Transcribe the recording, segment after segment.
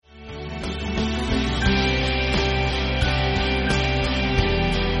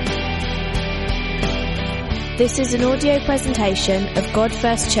This is an audio presentation of God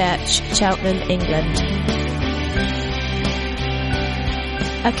First Church, Cheltenham, England.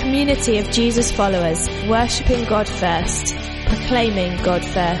 A community of Jesus followers, worshipping God first, proclaiming God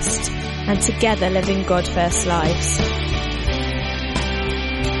first, and together living God first lives.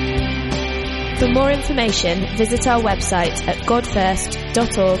 For more information, visit our website at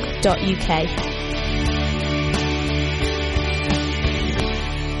godfirst.org.uk.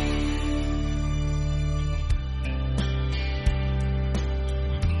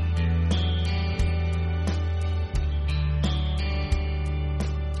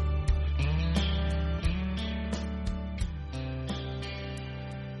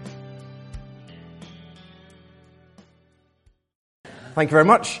 Thank you very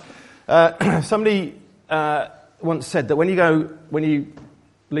much. Somebody once said that when you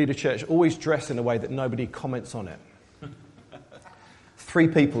lead a church, always dress in a way that nobody comments on it. 3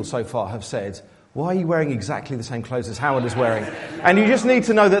 people so far have said, "Why are you wearing exactly the same clothes as Howard is wearing?" And you just need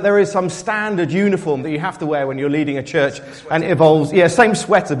to know that there is some standard uniform that you have to wear when you're leading a church, and it involves, same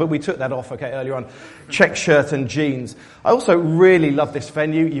sweater, but we took that off, earlier on. Check shirt and jeans. I also really love this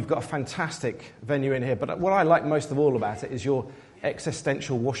venue. You've got a fantastic venue in here, but what I like most of all about it is your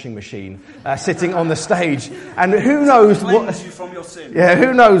existential washing machine sitting on the stage, and who knows what you from your sin.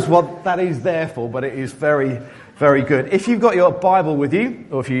 who knows what that is there for, but it is very, very good. If you've got your Bible with you,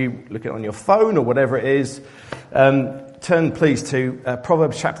 or if you look at it on your phone or whatever it is, turn please to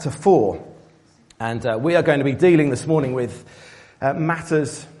Proverbs chapter 4, and we are going to be dealing this morning with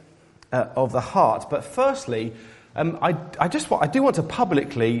matters of the heart. But firstly, I do want to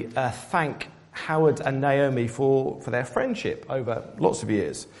publicly thank Howard and Naomi for their friendship over lots of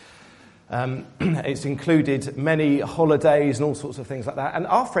years. It's included many holidays and all sorts of things like that. And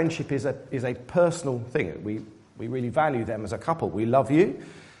our friendship is a personal thing. We really value them as a couple. We love you,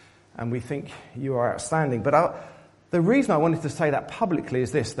 and we think you are outstanding. But the reason I wanted to say that publicly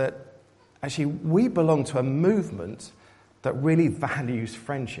is this, that actually we belong to a movement that really values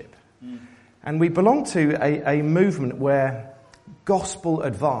friendship. And we belong to a movement where gospel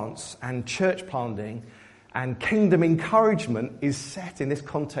advance and church planting and kingdom encouragement is set in this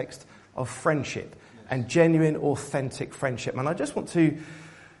context of friendship and genuine, authentic friendship. And I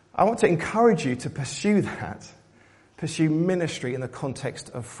want to encourage you to pursue that, pursue ministry in the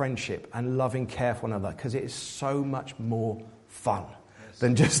context of friendship and loving care for one another, because it is so much more fun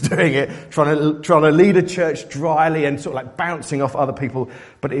than just doing it, trying to lead a church dryly and sort of like bouncing off other people,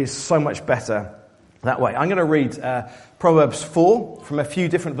 but it is so much better that way. I'm going to read Proverbs 4 from a few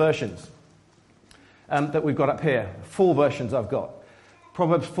different versions that we've got up here. 4 versions I've got.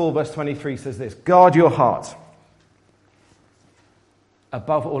 Proverbs 4 verse 23 says this: "Guard your heart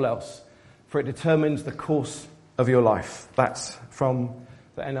above all else, for it determines the course of your life." That's from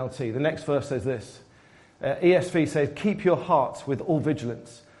the NLT. The next verse says this. ESV says, "Keep your heart with all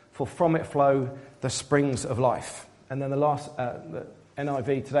vigilance, for from it flow the springs of life." And then the last, the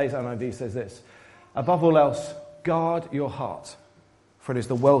NIV, today's NIV says this: "Above all else, guard your heart, for it is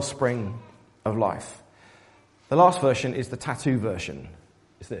the wellspring of life." The last version is the tattoo version.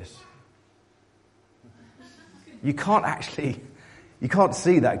 Is this. You can't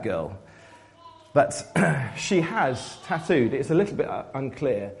see that girl, but she has tattooed. It's a little bit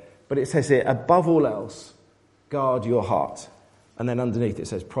unclear, but it says here, "Above all else, guard your heart." And then underneath it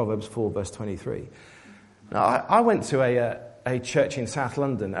says Proverbs 4 verse 23. Now, I went to a church in South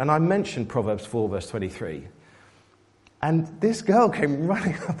London, and I mentioned Proverbs 4 verse 23. And this girl came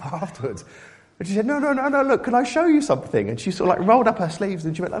running up afterwards, and she said, no, look, can I show you something? And she sort of like rolled up her sleeves,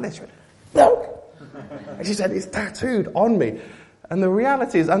 and she went like this. She went, "No." And she said, "It's tattooed on me." And the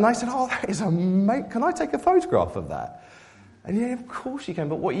reality is, and I said, "Oh, that is amazing. Can I take a photograph of that?" And yeah, of course you can.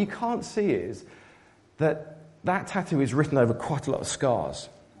 But what you can't see is that tattoo is written over quite a lot of scars.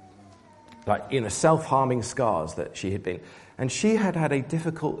 Like, self-harming scars that she had been. And she had a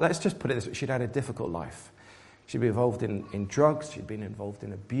difficult, let's just put it this way, she'd had a difficult life. She'd been involved in drugs, she'd been involved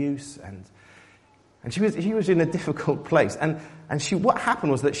in abuse, and she was in a difficult place. And what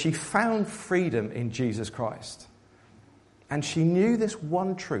happened was that she found freedom in Jesus Christ. And she knew this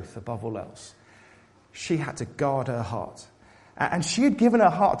one truth above all else. She had to guard her heart. And she had given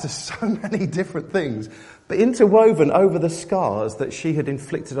her heart to so many different things, but interwoven over the scars that she had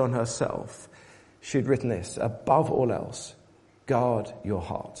inflicted on herself, she had written this: "Above all else, guard your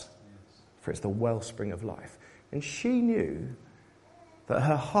heart, for it's the wellspring of life." And she knew that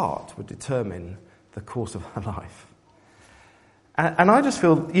her heart would determine the course of her life. And I just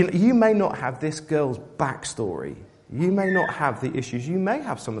feel, you may not have this girl's backstory. You may not have the issues. You may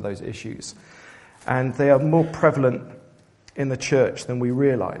have some of those issues. And they are more prevalent in the church than we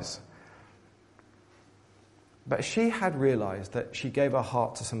realise. But she had realized that she gave her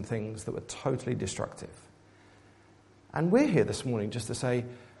heart to some things that were totally destructive. And we're here this morning just to say,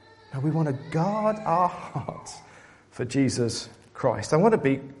 no, we want to guard our hearts for Jesus Christ. I want to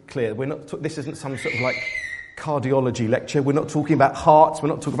be clear. This isn't some sort of like cardiology lecture. We're not talking about hearts. We're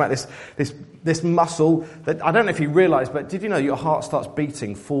not talking about this muscle that, I don't know if you realise, but did you know your heart starts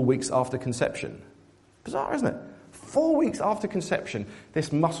beating 4 weeks after conception? Bizarre, isn't it? 4 weeks after conception,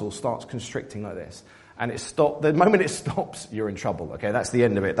 this muscle starts constricting like this. And the moment it stops, you're in trouble. Okay, that's the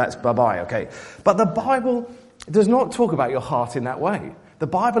end of it. That's bye-bye. Okay. But the Bible does not talk about your heart in that way. The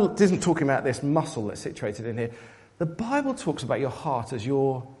Bible isn't talking about this muscle that's situated in here. The Bible talks about your heart as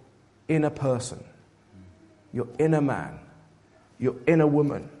your inner person, your inner man, your inner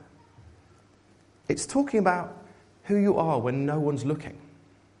woman. It's talking about who you are when no one's looking.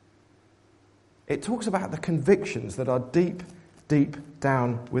 It talks about the convictions that are deep, deep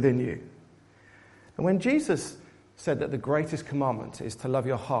down within you. And when Jesus said that the greatest commandment is to love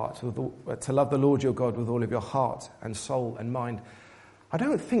your heart, to love the Lord your God with all of your heart and soul and mind, I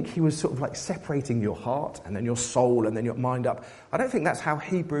don't think he was sort of like separating your heart and then your soul and then your mind up. I don't think that's how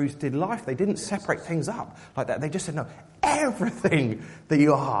Hebrews did life. They didn't separate things up like that. They just said, no, everything that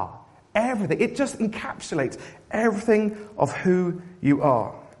you are, everything. It just encapsulates everything of who you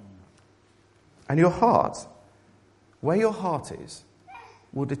are. And your heart, where your heart is,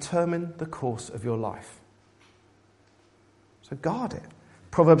 will determine the course of your life. So guard it.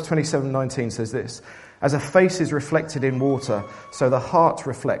 Proverbs 27:19 says this, as a face is reflected in water, so the heart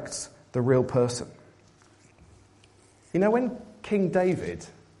reflects the real person. You know, when King David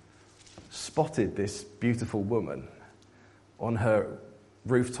spotted this beautiful woman on her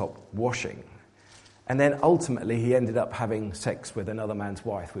rooftop washing, and then ultimately he ended up having sex with another man's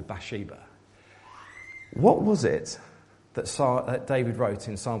wife, with Bathsheba, what was it that David wrote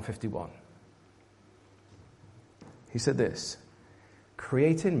in Psalm 51? He said this,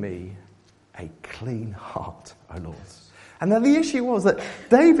 create in me a clean heart, O Lord. And then the issue was that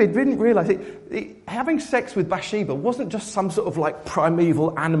David didn't realise having sex with Bathsheba wasn't just some sort of like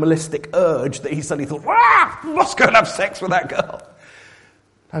primeval animalistic urge that he suddenly thought, let's go and have sex with that girl.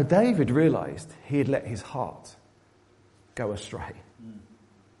 No, David realised he had let his heart go astray.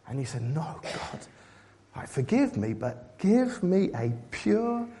 And he said, no, God, forgive me, but give me a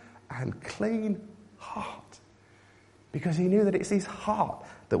pure and clean heart. Because he knew that it's his heart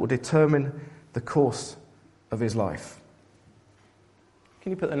that will determine the course of his life.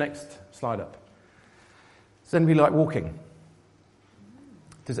 Can you put the next slide up? Does anybody like walking?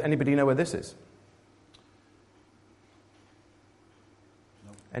 Does anybody know where this is?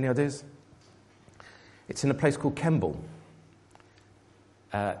 No. Any ideas? It's in a place called Kemble.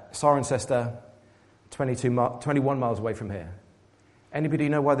 Cirencester, 21 miles away from here. Anybody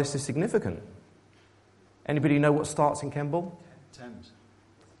know why this is significant? Anybody know what starts in Kemble? Thames.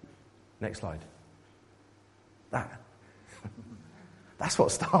 Next slide. That's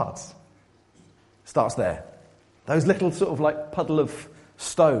what starts. Starts there. Those little sort of like puddle of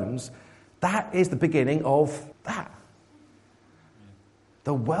stones, that is the beginning of that.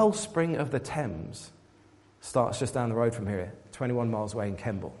 The wellspring of the Thames starts just down the road from here, 21 miles away in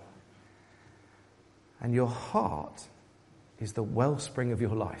Kemble. And your heart is the wellspring of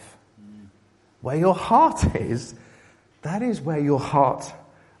your life. Where your heart is, that is where your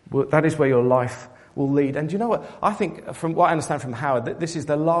life will lead. And do you know what? I think, from what I understand from Howard, that this is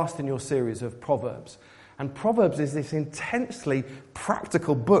the last in your series of Proverbs. And Proverbs is this intensely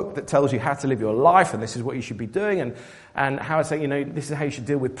practical book that tells you how to live your life, and this is what you should be doing. And Howard saying, this is how you should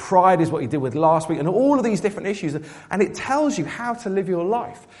deal with pride, is what you did with last week, and all of these different issues. And it tells you how to live your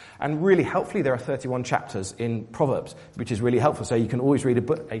life. And really helpfully, there are 31 chapters in Proverbs, which is really helpful. So you can always read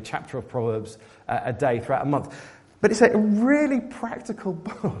a chapter of Proverbs a day throughout a month. But it's a really practical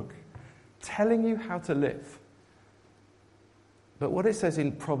book telling you how to live. But what it says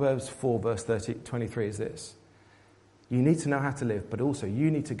in Proverbs 4, verse 23 is this. You need to know how to live, but also you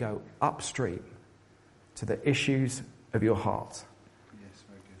need to go upstream to the issues of your heart. Yes,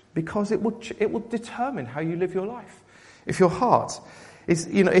 very good. Because it will determine how you live your life. If your heart is,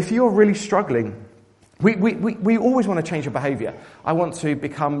 if you're really struggling, we always want to change your behaviour. I want to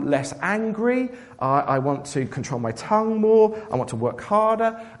become less angry. I want to control my tongue more. I want to work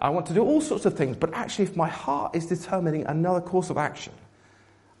harder. I want to do all sorts of things. But actually, if my heart is determining another course of action,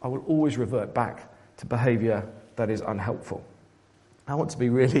 I will always revert back to behaviour that is unhelpful. I want to be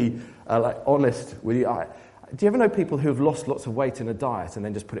really honest with you. Do you ever know people who have lost lots of weight in a diet and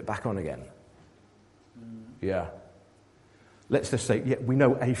then just put it back on again? Yeah. Let's just say, we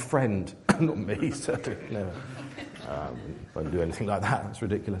know a friend, not me, certainly, no. Won't do anything like that, it's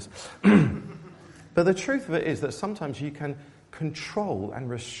ridiculous. But the truth of it is that sometimes you can control and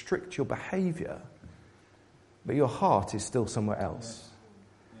restrict your behaviour, but your heart is still somewhere else.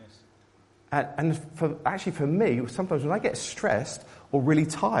 Yes. And for me, sometimes when I get stressed or really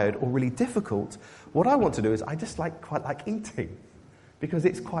tired or really difficult, what I want to do is I just quite like eating, because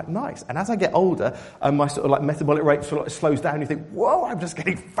it's quite nice. And as I get older, my sort of metabolic rate sort of slows down. You think, whoa, I'm just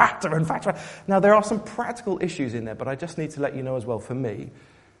getting fatter and fatter. Now, there are some practical issues in there, but I just need to let you know as well, for me,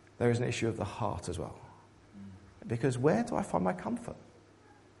 there is an issue of the heart as well. Because where do I find my comfort?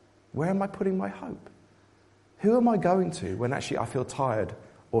 Where am I putting my hope? Who am I going to when actually I feel tired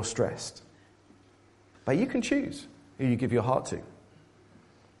or stressed? But you can choose who you give your heart to.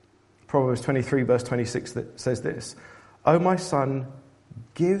 Proverbs 23 verse 26 that says this, "O my son,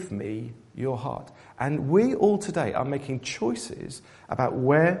 give me your heart." And we all today are making choices about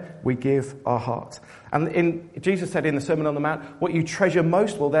where we give our heart. And Jesus said in the Sermon on the Mount, what you treasure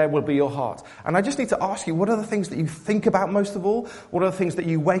most, well, there will be your heart. And I just need to ask you, what are the things that you think about most of all? What are the things that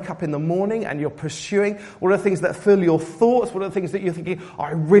you wake up in the morning and you're pursuing? What are the things that fill your thoughts? What are the things that you're thinking, oh,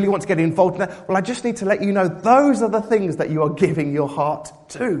 I really want to get involved in that? Well, I just need to let you know, those are the things that you are giving your heart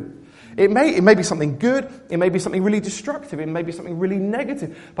to. It may be something good, it may be something really destructive, it may be something really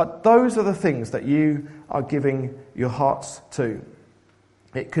negative, but those are the things that you are giving your hearts to.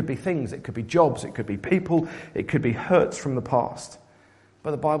 It could be things, it could be jobs, it could be people, it could be hurts from the past.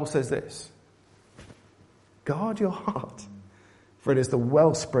 But the Bible says this, guard your heart, for it is the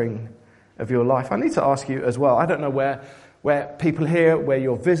wellspring of your life. I need to ask you as well, I don't know where people here, where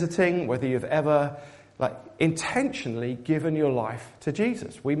you're visiting, whether you've ever intentionally given your life to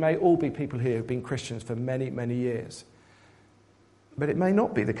Jesus. We may all be people here who've been Christians for many, many years. But it may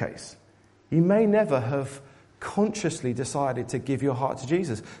not be the case. You may never have consciously decided to give your heart to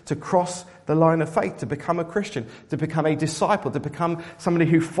Jesus, to cross the line of faith, to become a Christian, to become a disciple, to become somebody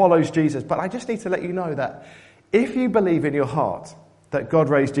who follows Jesus. But I just need to let you know that if you believe in your heart that God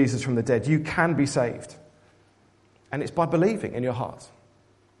raised Jesus from the dead, you can be saved. And it's by believing in your heart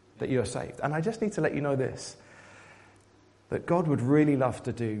that you are saved. And I just need to let you know this, that God would really love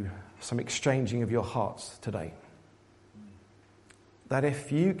to do some exchanging of your hearts today. That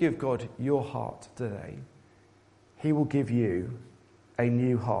if you give God your heart today, he will give you a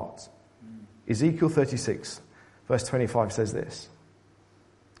new heart. Ezekiel 36 verse 25 says this,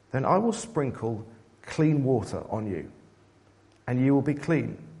 "Then I will sprinkle clean water on you, and you will be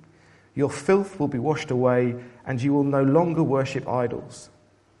clean. Your filth will be washed away, and you will no longer worship idols.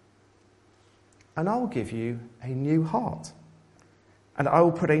 And I will give you a new heart, and I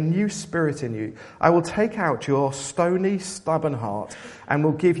will put a new spirit in you. I will take out your stony, stubborn heart, and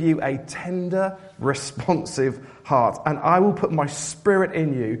will give you a tender, responsive heart. And I will put my spirit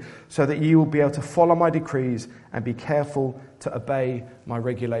in you, so that you will be able to follow my decrees and be careful to obey my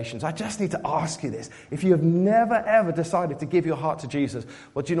regulations." I just need to ask you this. If you have never, ever decided to give your heart to Jesus,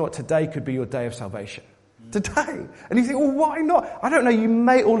 well, do you know what? Today could be your day of salvation. Today. And you think, well, why not? I don't know, you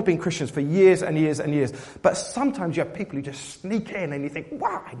may all have been Christians for years and years and years, but sometimes you have people who just sneak in and you think,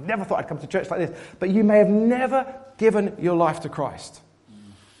 wow, I never thought I'd come to church like this. But you may have never given your life to Christ.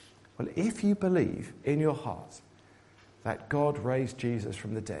 Well, if you believe in your heart that God raised Jesus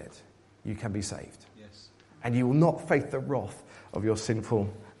from the dead, you can be saved. Yes. And you will not face the wrath of your sinful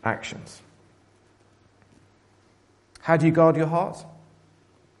actions. How do you guard your heart?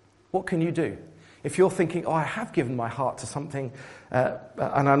 What can you do? If you're thinking, oh, I have given my heart to something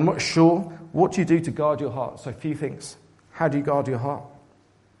and I'm not sure, what do you do to guard your heart? So a few things. How do you guard your heart?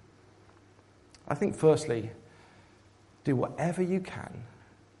 I think firstly, do whatever you can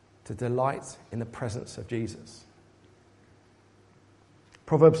to delight in the presence of Jesus.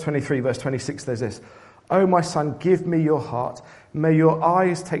 Proverbs 23 verse 26 says this, "O my son, give me your heart. May your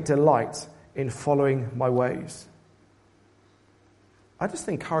eyes take delight in following my ways." I just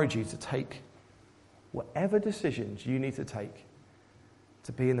encourage you to take whatever decisions you need to take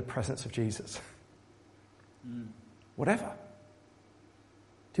to be in the presence of Jesus. Whatever.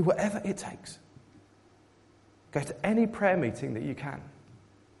 Do whatever it takes. Go to any prayer meeting that you can.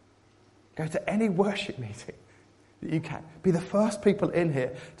 Go to any worship meeting that you can. Be the first people in here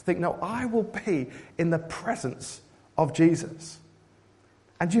to think, no, I will be in the presence of Jesus.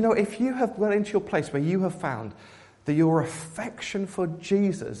 And you know, if you have got into your place where you have found that your affection for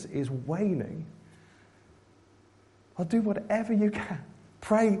Jesus is waning, well, do whatever you can.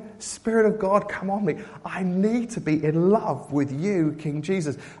 Pray, Spirit of God, come on me. I need to be in love with you, King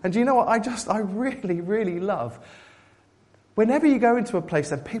Jesus. And do you know what? I really, really love whenever you go into a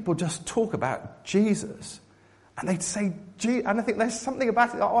place and people just talk about Jesus and they say, and I think there's something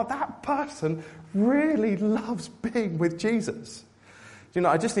about it, oh, that person really loves being with Jesus. Do you know,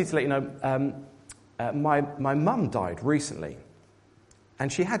 I just need to let you know, my mum died recently.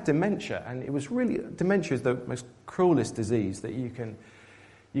 And she had dementia, and it was really, dementia is the most cruelest disease that you can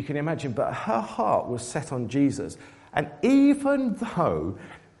imagine. But her heart was set on Jesus. And even though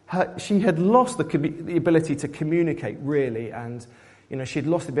she had lost the ability to communicate really, and she'd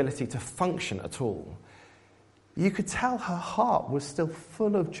lost the ability to function at all, you could tell her heart was still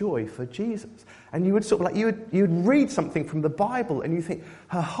full of joy for Jesus. And you would sort of like, you would read something from the Bible and you think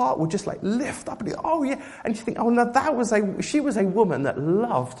her heart would just like lift up and you, oh yeah. And you think, oh no, she was a woman that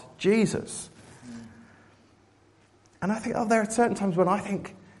loved Jesus. And I think, oh, there are certain times when I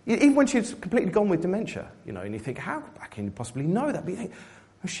think, even when she's completely gone with dementia, and you think, how can you possibly know that? But you think,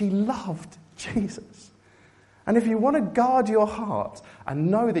 oh, she loved Jesus. And if you want to guard your heart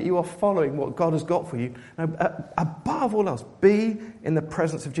and know that you are following what God has got for you, above all else, be in the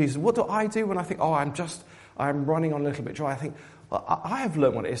presence of Jesus. What do I do when I think, oh, I'm running on a little bit dry? I think, well, I have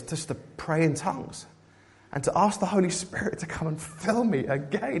learned what it is just to pray in tongues and to ask the Holy Spirit to come and fill me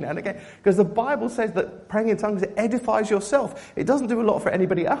again and again. Because the Bible says that praying in tongues, it edifies yourself. It doesn't do a lot for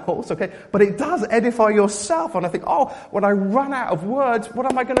anybody else, okay? But it does edify yourself. And I think, oh, when I run out of words, what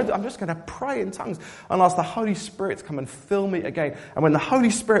am I going to do? I'm just going to pray in tongues and ask the Holy Spirit to come and fill me again. And when the Holy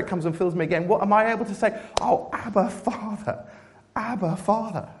Spirit comes and fills me again, what am I able to say? Oh, Abba, Father. Abba,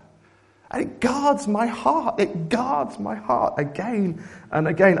 Father. And it guards my heart. It guards my heart again and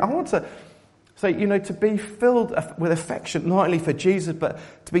again. I want to say, to be filled with affection, not only for Jesus, but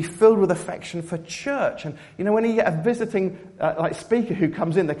to be filled with affection for church. And, when you get a visiting speaker who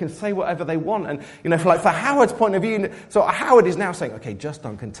comes in, they can say whatever they want. And, for Howard's point of view, so Howard is now saying, okay, just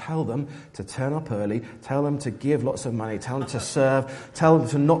Duncan, tell them to turn up early, tell them to give lots of money, tell them to serve, tell them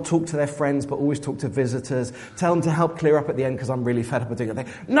to not talk to their friends, but always talk to visitors, tell them to help clear up at the end because I'm really fed up with doing that.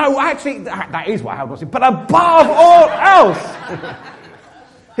 No, actually, that is what Howard wants to do. But above all else...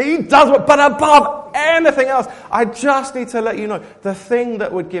 He does what, but above anything else, I just need to let you know, the thing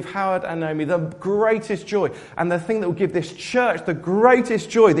that would give Howard and Naomi the greatest joy, and the thing that would give this church the greatest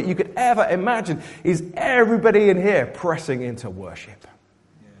joy that you could ever imagine, is everybody in here pressing into worship.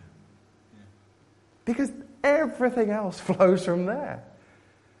 Because everything else flows from there.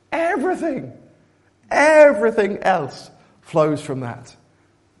 Everything else flows from that.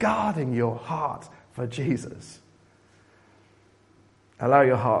 Guarding your heart for Jesus. Allow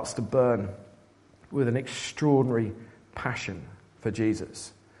your hearts to burn with an extraordinary passion for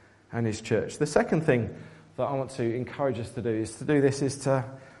Jesus and his church. The second thing that I want to encourage us to do is to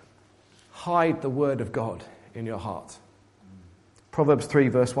hide the word of God in your heart. Proverbs 3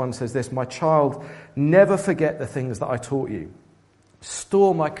 verse 1 says this, "My child, never forget the things that I taught you.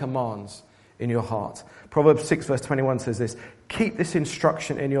 Store my commands in your heart." Proverbs 6 verse 21 says this, "Keep this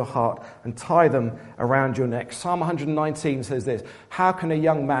instruction in your heart and tie them around your neck." Psalm 119 says this, "How can a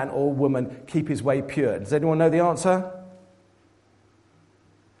young man or woman keep his way pure?" Does anyone know the answer?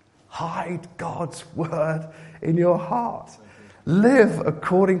 Hide God's word in your heart. Live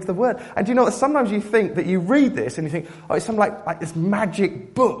according to the word. And do you know what? Sometimes you think that you read this and you think, oh, it's something like this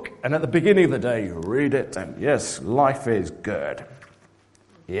magic book. And at the beginning of the day, you read it and yes, life is good.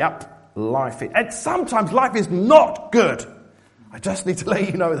 Yep. Life is, and sometimes life is not good. I just need to let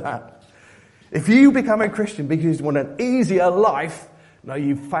you know that. If you become a Christian because you want an easier life, no,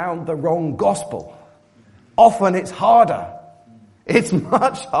 you've found the wrong gospel. Often it's harder. It's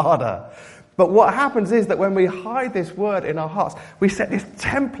much harder. But what happens is that when we hide this word in our hearts, we set this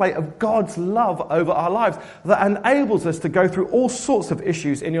template of God's love over our lives that enables us to go through all sorts of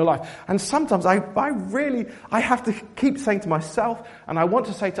issues in your life. And sometimes I have to keep saying to myself, and I want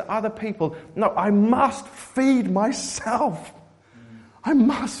to say to other people, no, I must feed myself. I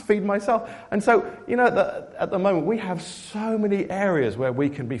must feed myself. And so, at the moment, we have so many areas where we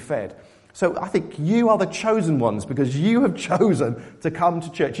can be fed. So I think you are the chosen ones because you have chosen to come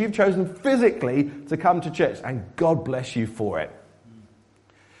to church. You've chosen physically to come to church, and God bless you for it.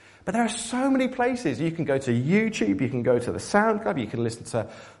 But there are so many places. You can go to YouTube, you can go to the Sound Club, you can listen to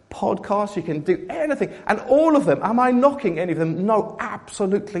podcasts, you can do anything. And all of them, am I knocking any of them? No,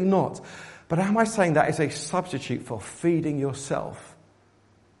 absolutely not. But am I saying that is a substitute for feeding yourself?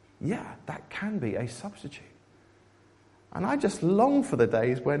 Yeah, that can be a substitute. And I just long for the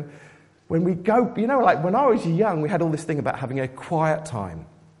days when we go, like when I was young, we had all this thing about having a quiet time.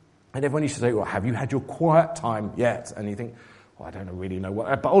 And everyone used to say, well, have you had your quiet time yet? And you think, well, I don't really know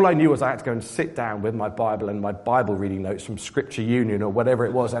what. But all I knew was I had to go and sit down with my Bible and my Bible reading notes from Scripture Union or whatever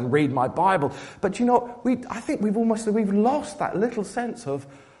it was and read my Bible. But I think we've lost that little sense of,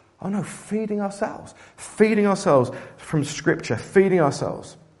 oh no, feeding ourselves from Scripture, feeding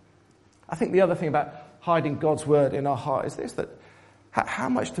ourselves. I think the other thing about hiding God's word in our heart is this, that how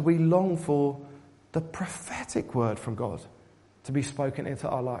much do we long for the prophetic word from God to be spoken into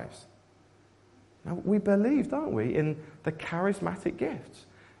our lives. Now, we believe, don't we, in the charismatic gifts.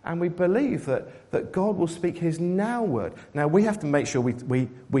 And we believe that God will speak his now word. Now, we have to make sure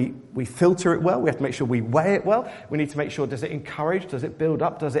we filter it well. We have to make sure we weigh it well. We need to make sure, does it encourage? Does it build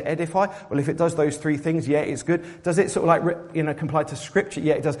up? Does it edify? Well, if it does those three things, yeah, it's good. Does it sort of like, comply to Scripture?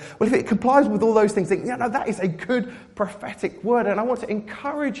 Yeah, it does. Well, if it complies with all those things, then, that is a good prophetic word. And I want to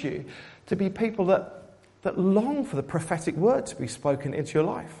encourage you to be people that long for the prophetic word to be spoken into your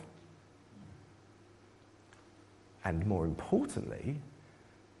life. And more importantly,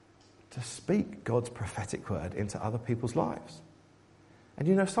 to speak God's prophetic word into other people's lives.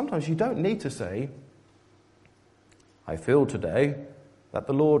 And sometimes you don't need to say, I feel today that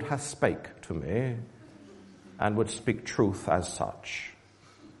the Lord hath spake to me and would speak truth as such.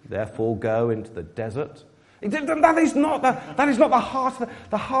 Therefore go into the desert. That is not the heart.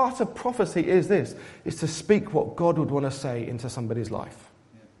 The heart of prophecy is this, is to speak what God would want to say into somebody's life.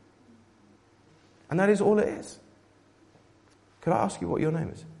 And that is all it is. Could I ask you what your name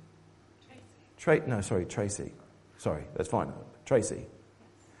is? Tracy. Sorry, that's fine. Tracy.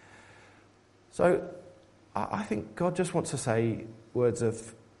 So, I think God just wants to say words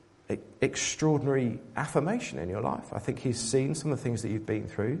of extraordinary affirmation in your life. I think he's seen some of the things that you've been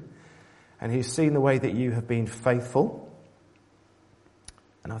through, and he's seen the way that you have been faithful.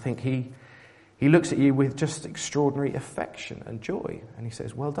 And I think he looks at you with just extraordinary affection and joy, and he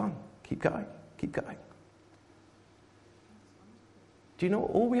says, well done, keep going, keep going. Do you know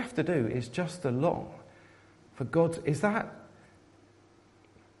what all we have to do is just long for God? That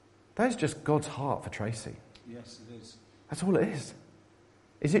is just God's heart for Tracy. Yes, it is. That's all it is.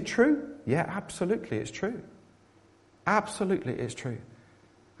 Is it true? Yeah, absolutely it's true. Absolutely it's true.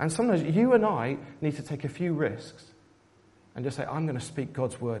 And sometimes you and I need to take a few risks and just say, I'm going to speak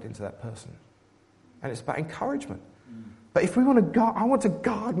God's word into that person. And it's about encouragement. But if we want to guard, I want to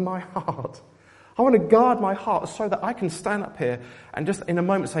guard my heart. I want to guard my heart so that I can stand up here and just in a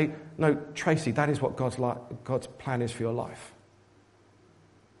moment say, no, Tracy, that is what God's plan is for your life.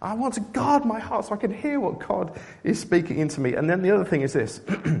 I want to guard my heart so I can hear what God is speaking into me. And then the other thing is this.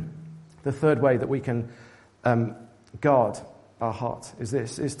 The third way that we can guard our heart is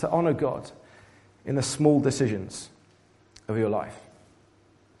this, is to honour God in the small decisions of your life.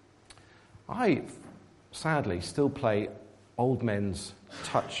 I, sadly, still play old men's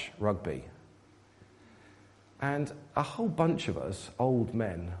touch rugby. And a whole bunch of us, old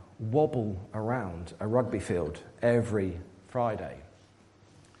men, wobble around a rugby field every Friday.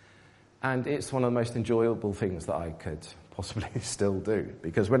 And it's one of the most enjoyable things that I could possibly still do.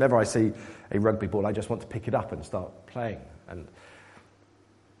 Because whenever I see a rugby ball, I just want to pick it up and start playing.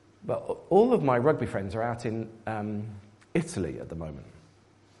 But all of my rugby friends are out in Italy at the moment.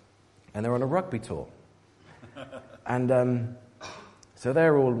 And they're on a rugby tour. And so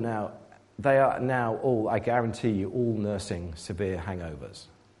they are now all, I guarantee you, all nursing severe hangovers.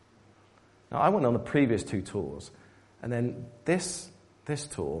 Now, I went on the previous 2 tours, and then this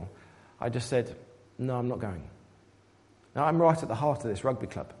tour, I just said, no, I'm not going. Now, I'm right at the heart of this rugby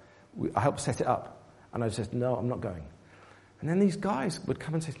club. I helped set it up, and I said, no, I'm not going. And then these guys would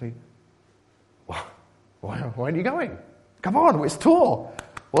come and say to me, why aren't you going? Come on, it's tour.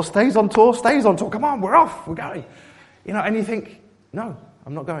 Well, stays on tour. Come on, we're off, we're going. And you think, no,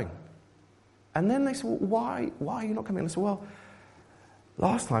 I'm not going. And then they said, well, why are you not coming? And I said, well,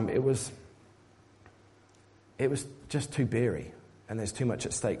 last time it was just too beery, and there's too much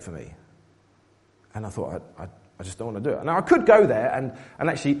at stake for me. And I thought, I just don't want to do it. Now, I could go there, and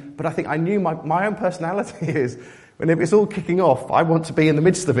actually, but I think I knew my own personality is, whenever it's all kicking off, I want to be in the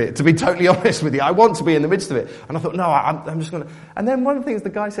midst of it, to be totally honest with you. I want to be in the midst of it. And I thought, no, I'm just going to... And then one of the things the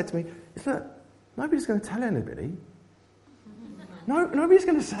guy said to me is that nobody's going to tell anybody. No, nobody's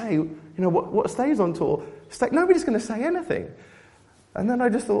going to say, what stays on tour. Nobody's going to say anything. And then I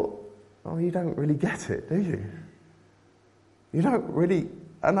just thought, oh, you don't really get it, do you? You don't really...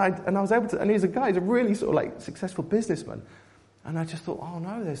 And I was able to... And he's a really sort of like successful businessman. And I just thought, oh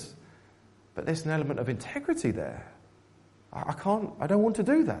no, there's an element of integrity there. I don't want to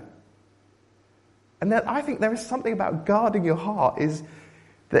do that. And then I think there is something about guarding your heart is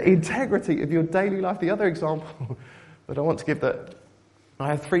the integrity of your daily life. The other example that I want to give, that I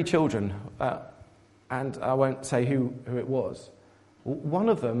have 3 children, and I won't say who it was. One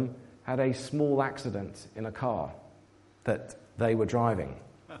of them had a small accident in a car that they were driving.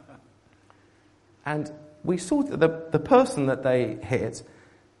 And we saw the person that they hit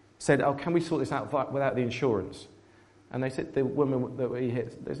said, oh, can we sort this out without the insurance? And they said, the woman that we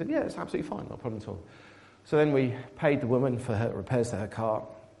hit, they said, yeah, it's absolutely fine, no problem at all. So then we paid the woman for her repairs to her car,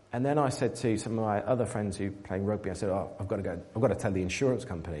 And then I said to some of my other friends who playing rugby, I said, I've got to tell the insurance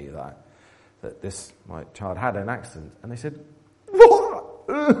company that my child had an accident. And they said,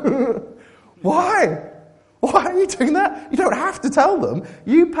 what? Why? Why are you doing that? You don't have to tell them.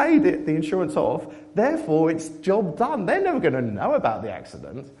 You paid the insurance off, therefore it's job done. They're never going to know about the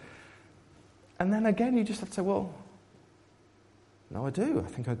accident. And then again, you just have to say, well, no, I do. I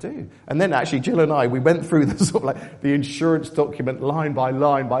think I do. And then actually, Jill and I, we went through the sort of like the insurance document line by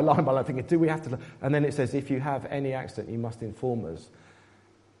line by line by line, thinking, do we have to? And then it says, if you have any accident, you must inform us.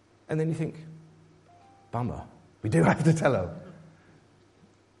 And then you think, bummer, we do have to tell them.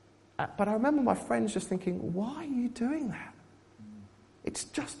 But I remember my friends just thinking, why are you doing that? It's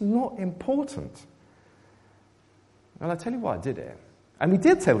just not important. And I'll tell you why I did it. And we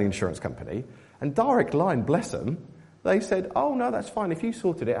did tell the insurance company, and Direct Line, bless them, they said, oh, no, that's fine. If you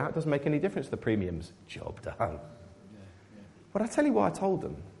sorted it out, it doesn't make any difference to the premiums. Job done. But I'll tell you why I told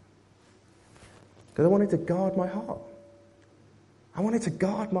them. Because I wanted to guard my heart. I wanted to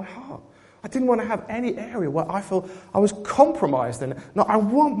guard my heart. I didn't want to have any area where I feel I was compromised in it. No, I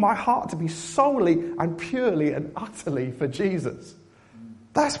want my heart to be solely and purely and utterly for Jesus.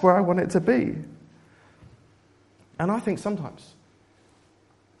 That's where I want it to be. And I think sometimes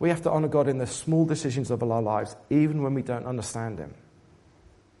we have to honour God in the small decisions of our lives, even when we don't understand Him.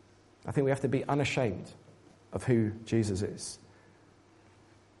 I think we have to be unashamed of who Jesus is.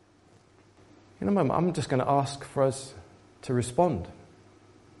 In a moment, I'm just going to ask for us to respond.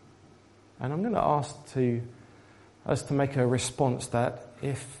 And I'm going to ask us to make a response that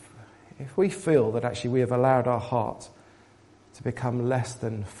if we feel that actually we have allowed our heart to become less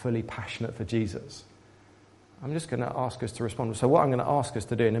than fully passionate for Jesus, I'm just going to ask us to respond. So what I'm going to ask us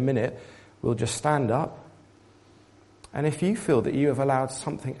to do in a minute, we'll just stand up. And if you feel that you have allowed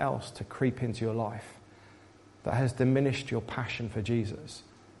something else to creep into your life that has diminished your passion for Jesus,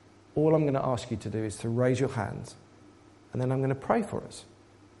 all I'm going to ask you to do is to raise your hand, and then I'm going to pray for us.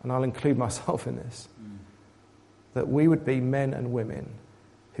 And I'll include myself in this, that we would be men and women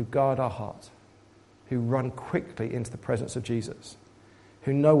who guard our heart, who run quickly into the presence of Jesus,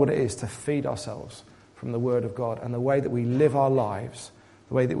 who know what it is to feed ourselves from the Word of God, and the way that we live our lives,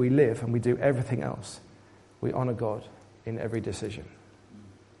 the way that we live and we do everything else, we honour God in every decision.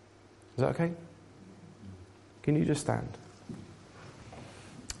 Is that okay? Can you just stand?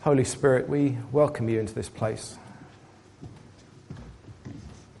 Holy Spirit, we welcome you into this place.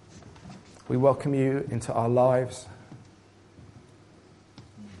 We welcome you into our lives.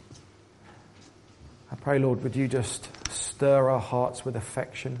 I pray, Lord, would you just stir our hearts with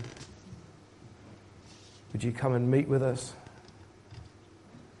affection? Would you come and meet with us?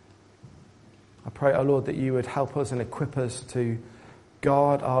 I pray, oh Lord, that you would help us and equip us to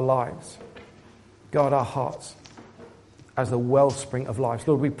guard our lives, guard our hearts as the wellspring of life.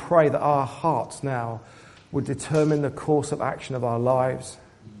 Lord, we pray that our hearts now would determine the course of action of our lives.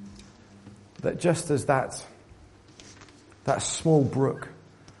 That just as that small brook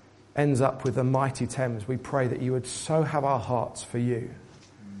ends up with the mighty Thames, we pray that you would so have our hearts for you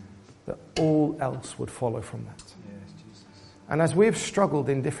that all else would follow from that. Yes, Jesus. And as we've struggled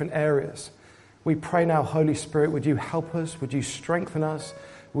in different areas, we pray now, Holy Spirit, would you help us? Would you strengthen us?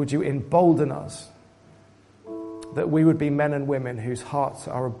 Would you embolden us? That we would be men and women whose hearts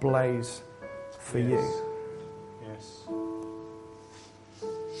are ablaze for you. Yes.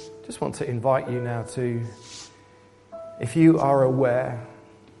 Just want to invite you now to, if you are aware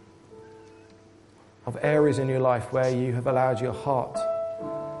of areas in your life where you have allowed your heart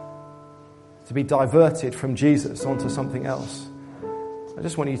to be diverted from Jesus onto something else, I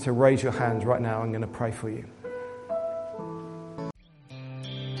just want you to raise your hands right now. I'm going to pray for you.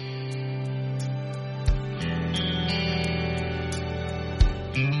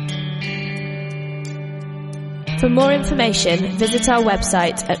 For more information, visit our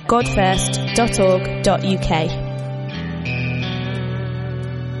website at godfirst.org.uk.